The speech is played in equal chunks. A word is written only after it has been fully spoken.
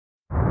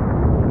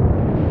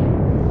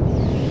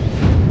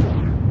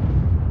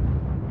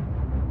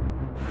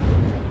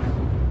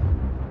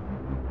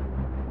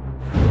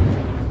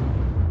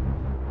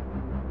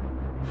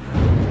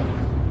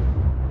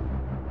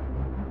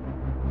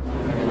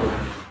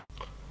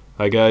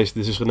Hi guys,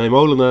 this is René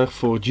Molenaar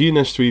for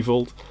GNS3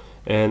 Vault,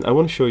 and I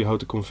want to show you how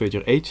to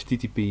configure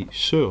HTTP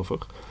server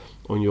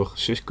on your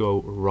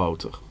Cisco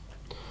router.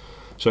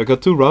 So I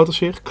got two routers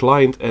here,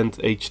 client and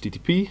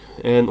HTTP,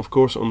 and of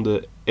course on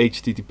the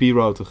HTTP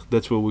router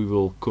that's where we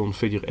will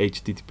configure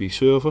HTTP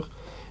server,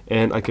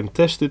 and I can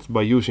test it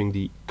by using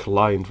the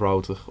client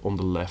router on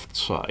the left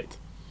side.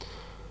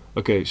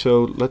 Okay,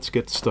 so let's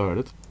get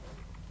started.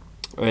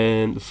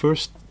 And the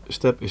first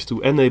step is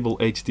to enable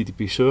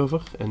HTTP server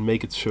and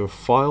make it serve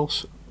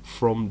files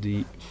from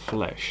the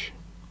flash.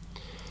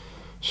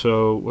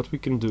 So what we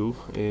can do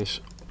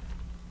is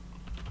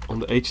on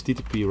the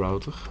HTTP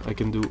router I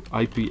can do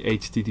IP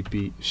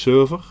HTTP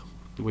server,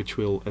 which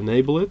will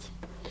enable it,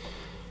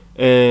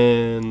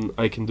 and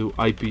I can do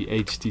IP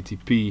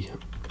HTTP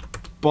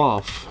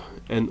path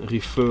and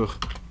refer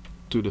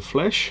to the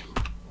flash.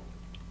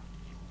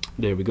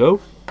 There we go.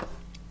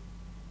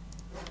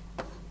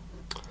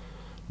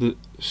 The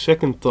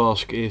second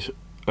task is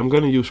I'm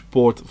going to use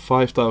port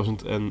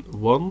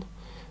 5001,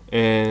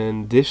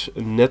 and this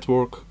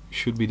network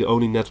should be the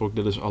only network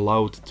that is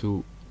allowed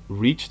to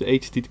reach the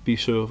HTTP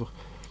server,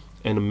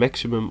 and a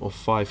maximum of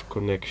 5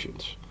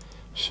 connections.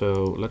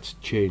 So let's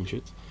change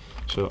it.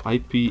 So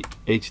IP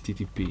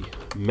HTTP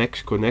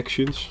max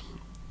connections,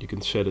 you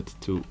can set it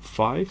to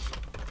 5.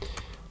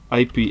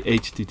 IP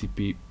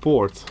HTTP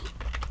port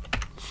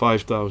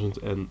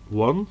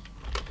 5001.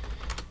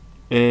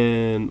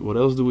 And what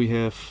else do we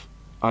have?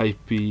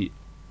 IP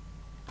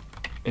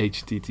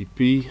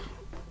HTTP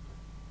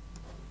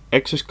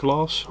access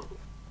class.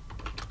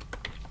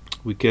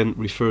 We can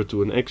refer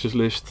to an access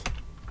list.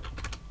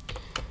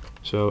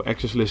 So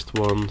access list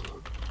 1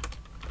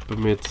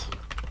 permit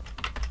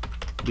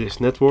this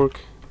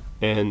network,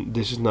 and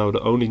this is now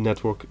the only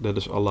network that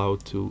is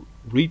allowed to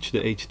reach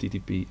the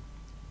HTTP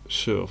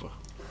server.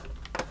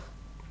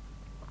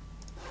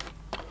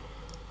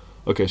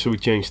 Okay, so we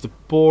changed the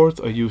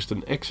port, I used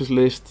an access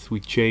list, we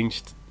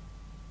changed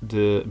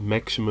the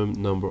maximum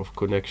number of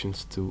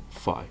connections to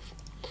 5.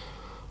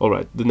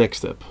 Alright, the next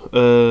step.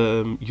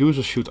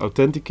 Users should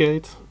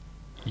authenticate,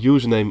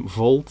 username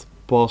vault,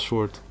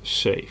 password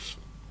safe.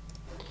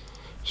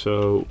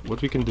 So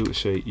what we can do is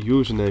say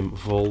username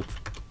vault,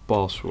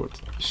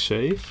 password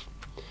safe,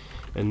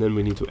 and then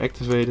we need to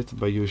activate it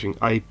by using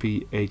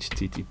IP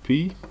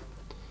HTTP,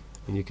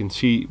 and you can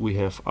see we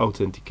have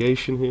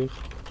authentication here.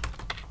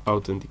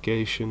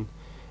 Authentication,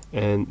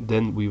 and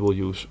then we will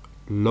use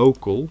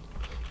local,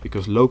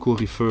 because local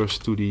refers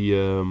to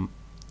the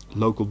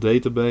local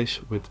database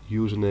with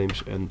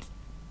usernames and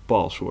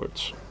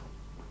passwords.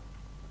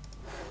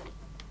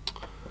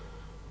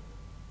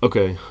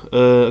 Okay,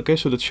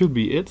 so that should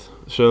be it.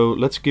 So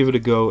let's give it a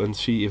go and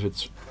see if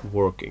it's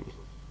working.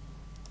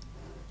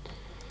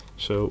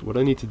 So what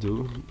I need to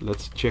do,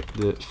 let's check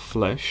the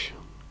flash.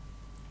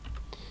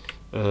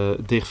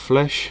 Dir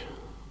flash,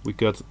 we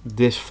got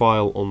this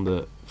file on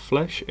the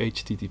flash,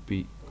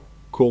 http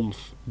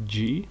conf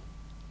g.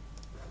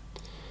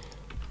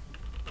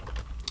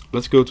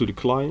 Let's go to the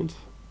client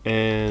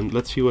and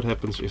let's see what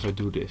happens if I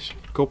do this.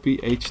 Copy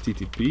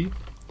HTTP,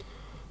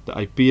 the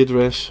IP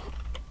address,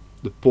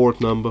 the port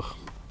number,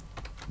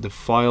 the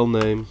file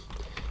name,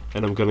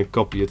 and I'm gonna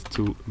copy it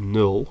to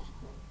null.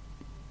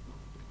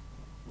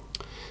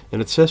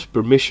 And it says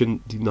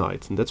permission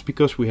denied, and that's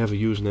because we have a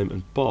username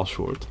and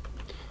password.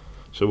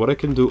 So what I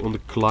can do on the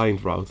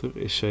client router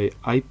is say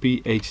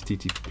IP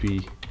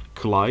HTTP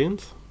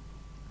client,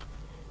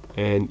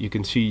 and you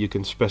can see you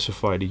can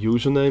specify the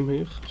username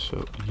here.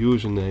 So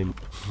username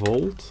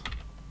vault,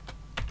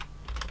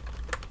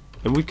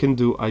 and we can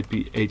do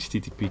IP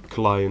HTTP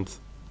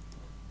client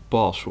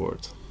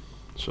password.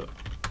 So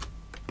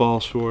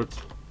password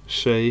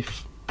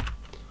safe.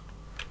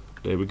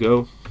 There we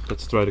go.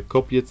 Let's try to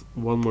copy it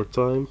one more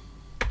time.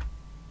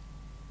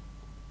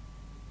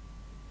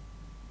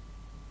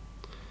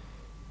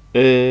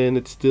 And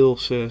it still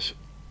says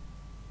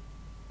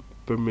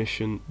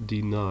permission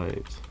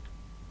denied,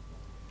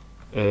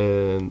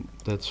 and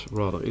that's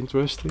rather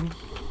interesting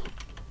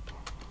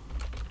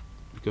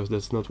because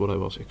that's not what I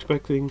was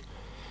expecting.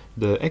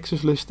 The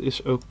access list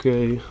is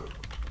okay.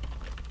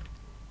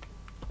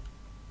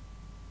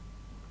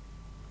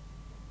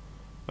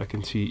 I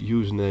can see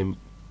username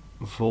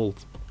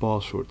vault,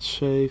 password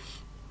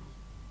safe.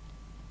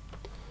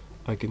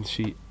 I can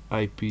see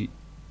IP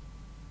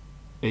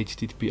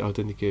HTTP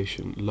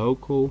authentication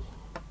local.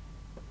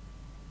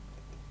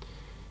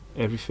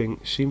 Everything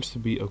seems to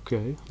be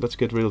okay. Let's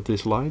get rid of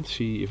this line,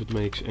 see if it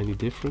makes any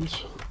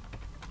difference.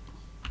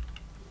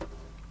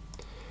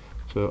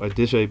 So I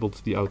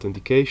disabled the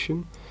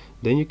authentication.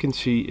 Then you can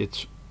see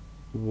it's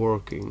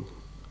working.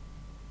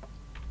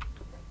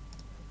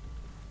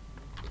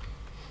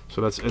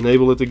 So let's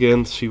enable it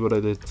again, see what I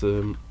did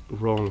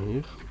wrong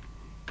here.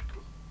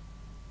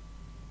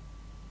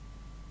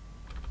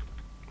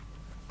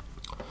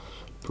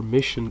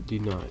 Permission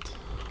denied.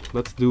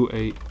 Let's do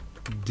a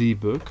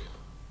debug.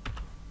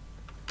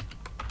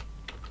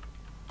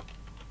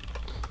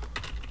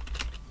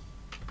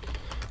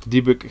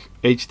 Debug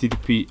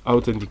HTTP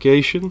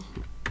authentication.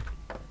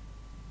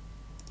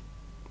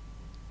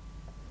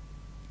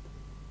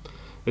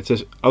 It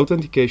says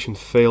authentication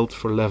failed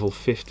for level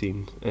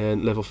 15,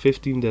 and level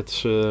 15,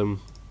 that's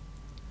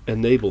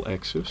enable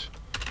access.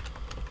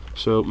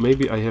 So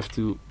maybe I have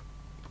to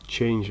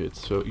change it.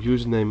 So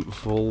username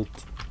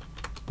vault,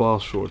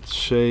 password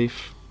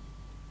safe,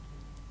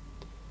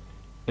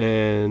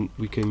 and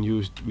we can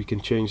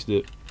change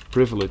the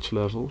privilege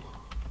level.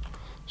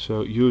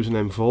 So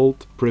username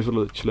vault,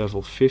 privilege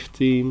level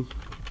 15,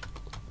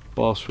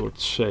 password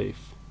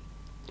safe.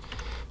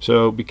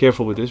 So be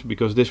careful with this,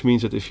 because this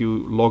means that if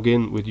you log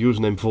in with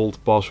username vault,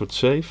 password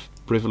safe,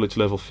 privilege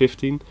level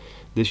 15,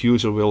 this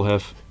user will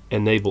have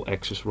enable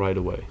access right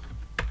away.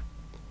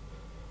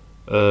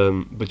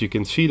 But you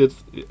can see that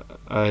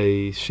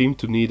I seem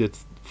to need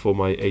it for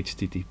my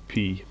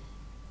HTTP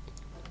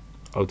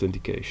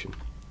authentication.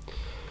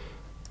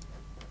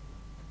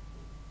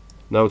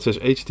 Now it says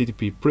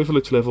HTTP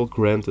privilege level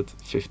granted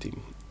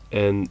 15,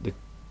 and the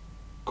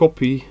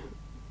copy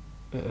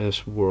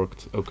has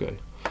worked.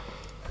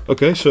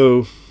 Okay,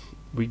 so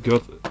we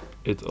got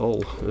it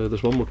all.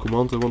 There's one more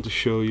command I want to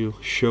show you.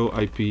 Show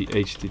IP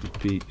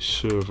HTTP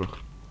server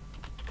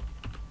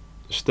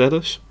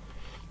status.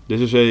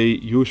 This is a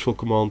useful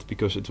command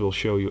because it will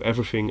show you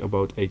everything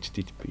about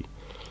HTTP.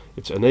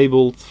 It's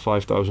enabled,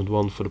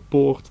 5001 for the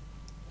port,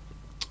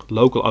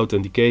 local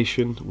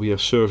authentication, we are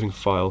serving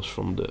files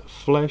from the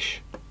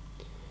flash,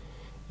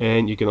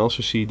 and you can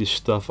also see this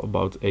stuff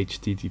about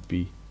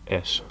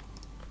HTTPS.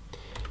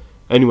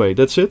 Anyway,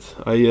 that's it.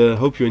 I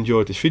hope you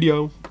enjoyed this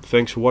video.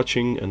 Thanks for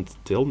watching, and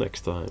till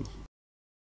next time.